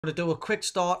Going to do a quick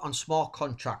start on smart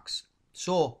contracts.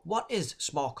 So, what is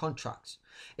smart contracts?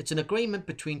 It's an agreement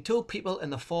between two people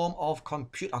in the form of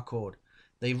computer code.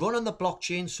 They run on the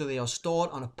blockchain, so they are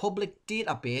stored on a public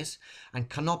database and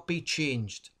cannot be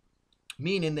changed,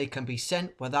 meaning they can be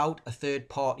sent without a third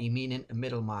party, meaning a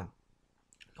middleman.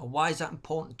 Now, why is that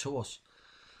important to us?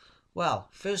 Well,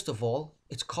 first of all,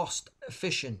 it's cost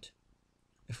efficient.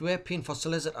 If we're paying for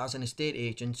solicitors and estate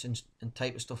agents and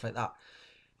type of stuff like that,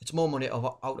 it's more money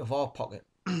out of our pocket.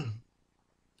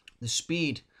 The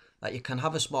speed that you can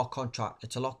have a smart contract,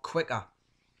 it's a lot quicker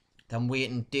than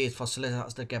waiting days for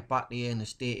solicitors to get back to you and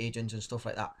estate agents and stuff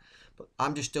like that. But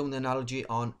I'm just doing the analogy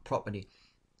on property.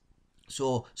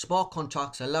 So smart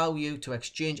contracts allow you to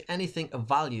exchange anything of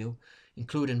value,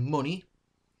 including money,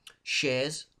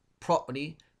 shares,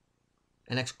 property,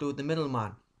 and exclude the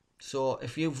middleman. So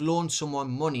if you've loaned someone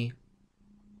money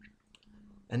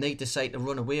and they decide to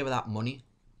run away with that money,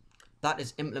 that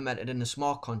is implemented in a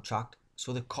smart contract,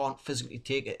 so they can't physically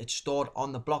take it. It's stored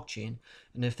on the blockchain,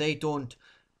 and if they don't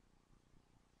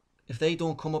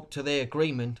come up to their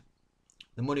agreement,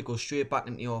 the money goes straight back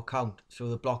into your account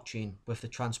through the blockchain with the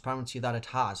transparency that it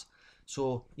has.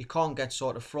 So you can't get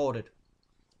sort of frauded.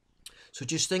 So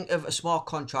just think of a smart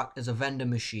contract as a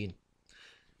vending machine.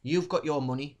 You've got your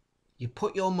money, you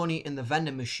put your money in the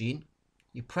vending machine,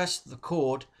 you press the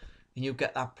code, and you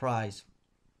get that prize.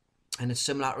 And it's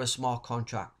similar to a smart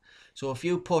contract. So if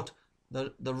you put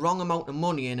the wrong amount of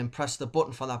money in and press the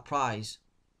button for that prize,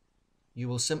 you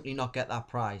will simply not get that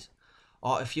prize.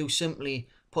 Or if you simply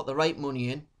put the right money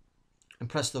in and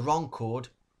press the wrong code,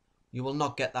 you will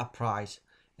not get that prize.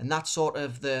 And that's sort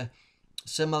of the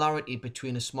similarity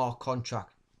between a smart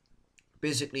contract.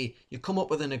 Basically, you come up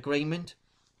with an agreement,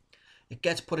 it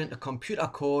gets put into computer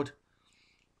code,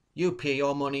 you pay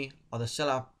your money or the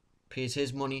seller pays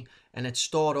his money, and it's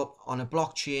stored up on a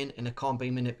blockchain and it can't be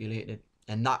manipulated,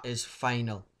 and that is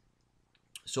final.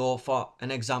 So for an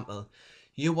example,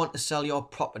 you want to sell your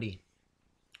property,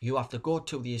 you have to go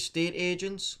to the estate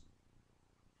agents,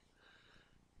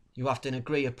 you have to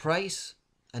agree a price,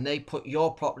 and they put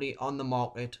your property on the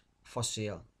market for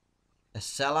sale. A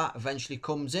seller eventually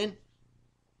comes in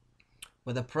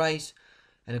with a price,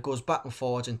 and it goes back and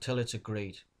forwards until it's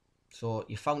agreed. So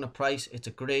you found a price, it's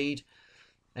agreed,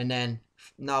 and then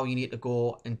now you need to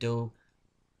go and do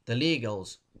the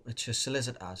legals, which is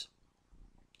solicitors.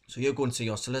 So you're going to see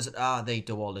your solicitor, they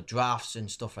do all the drafts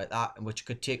and stuff like that, which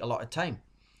could take a lot of time.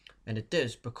 And it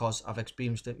does, because I've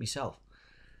experienced it myself.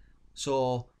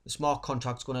 So the smart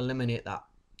contract's going to eliminate that.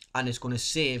 And it's going to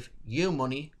save you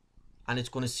money, and it's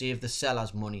going to save the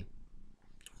seller's money.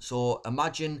 So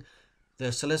imagine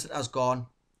the solicitor's gone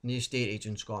and the estate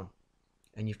agent's gone,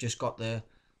 and you've just got the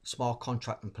smart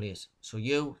contract in place. So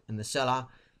you and the seller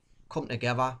come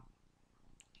together,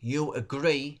 you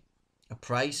agree a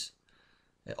price,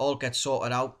 it all gets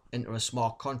sorted out into a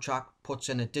smart contract, puts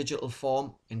in a digital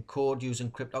form in code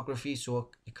using cryptography, so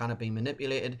it cannot be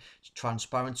manipulated, it's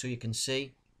transparent so you can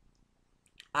see,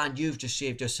 and you've just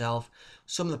saved yourself.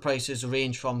 Some of the prices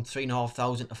range from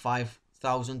 3,500 to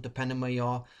 5,000 depending where you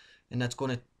are, and that's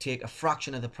going to take a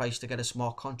fraction of the price to get a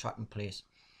smart contract in place.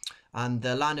 And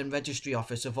the Land and Registry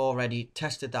Office have already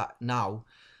tested that now.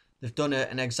 They've done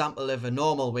an example of a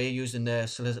normal way using the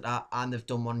solicitor, and they've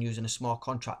done one using a smart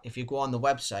contract. If you go on the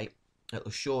website,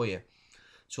 it'll show you.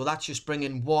 So that's just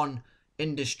bringing one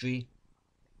industry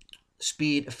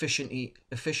speed,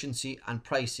 efficiency and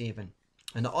price saving.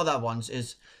 And the other ones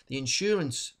is the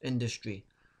insurance industry.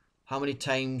 How many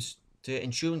times do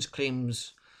insurance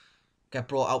claims get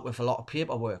brought out with a lot of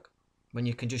paperwork when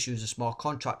you can just use a smart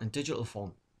contract in digital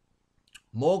form?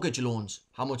 Mortgage loans,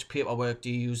 how much paperwork do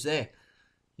you use there?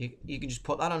 You can just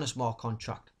put that on a smart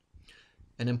contract.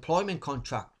 An employment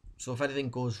contract, so if anything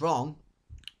goes wrong,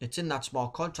 it's in that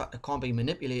smart contract. It can't be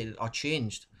manipulated or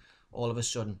changed all of a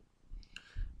sudden.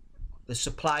 The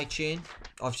supply chain,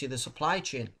 obviously the supply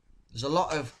chain, there's a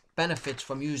lot of benefits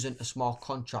from using a smart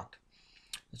contract.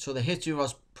 So the history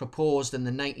was proposed in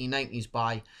the 1990s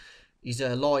by, he's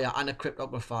a lawyer and a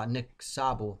cryptographer, Nick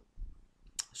Szabo.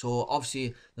 So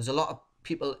obviously there's a lot of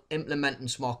people implementing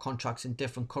smart contracts in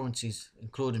different currencies,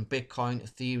 including Bitcoin,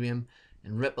 Ethereum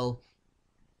and Ripple,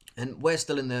 and we're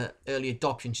still in the early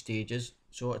adoption stages,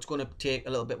 so it's going to take a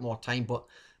little bit more time, but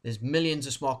there's millions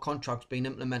of smart contracts being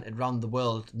implemented around the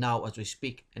world now as we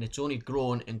speak, and it's only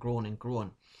growing and growing and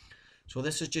growing. So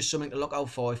this is just something to look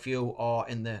out for if you are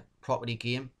in the property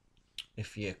game,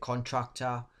 if you're a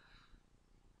contractor,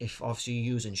 if obviously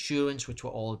you use insurance, which we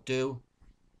all do.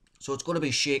 So it's going to be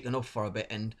shaken up for a bit,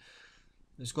 and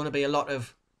there's going to be a lot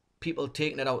of people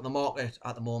taking it out of the market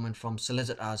at the moment from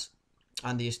solicitors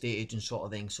and the estate agent sort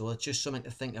of thing. So it's just something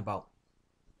to think about.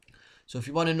 So if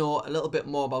you want to know a little bit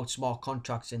more about smart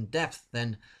contracts in depth,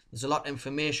 then there's a lot of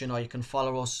information, or you can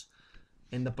follow us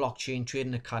in the Blockchain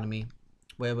Trading Academy,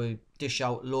 where we dish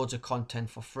out loads of content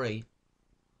for free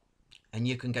and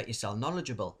you can get yourself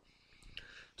knowledgeable.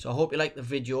 So I hope you liked the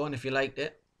video, and if you liked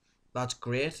it, that's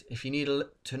great. If you need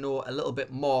to know a little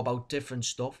bit more about different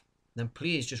stuff, then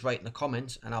please just write in the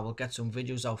comments and I will get some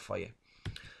videos out for you.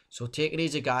 So take it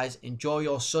easy guys, enjoy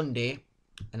your Sunday,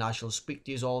 and I shall speak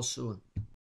to you all soon.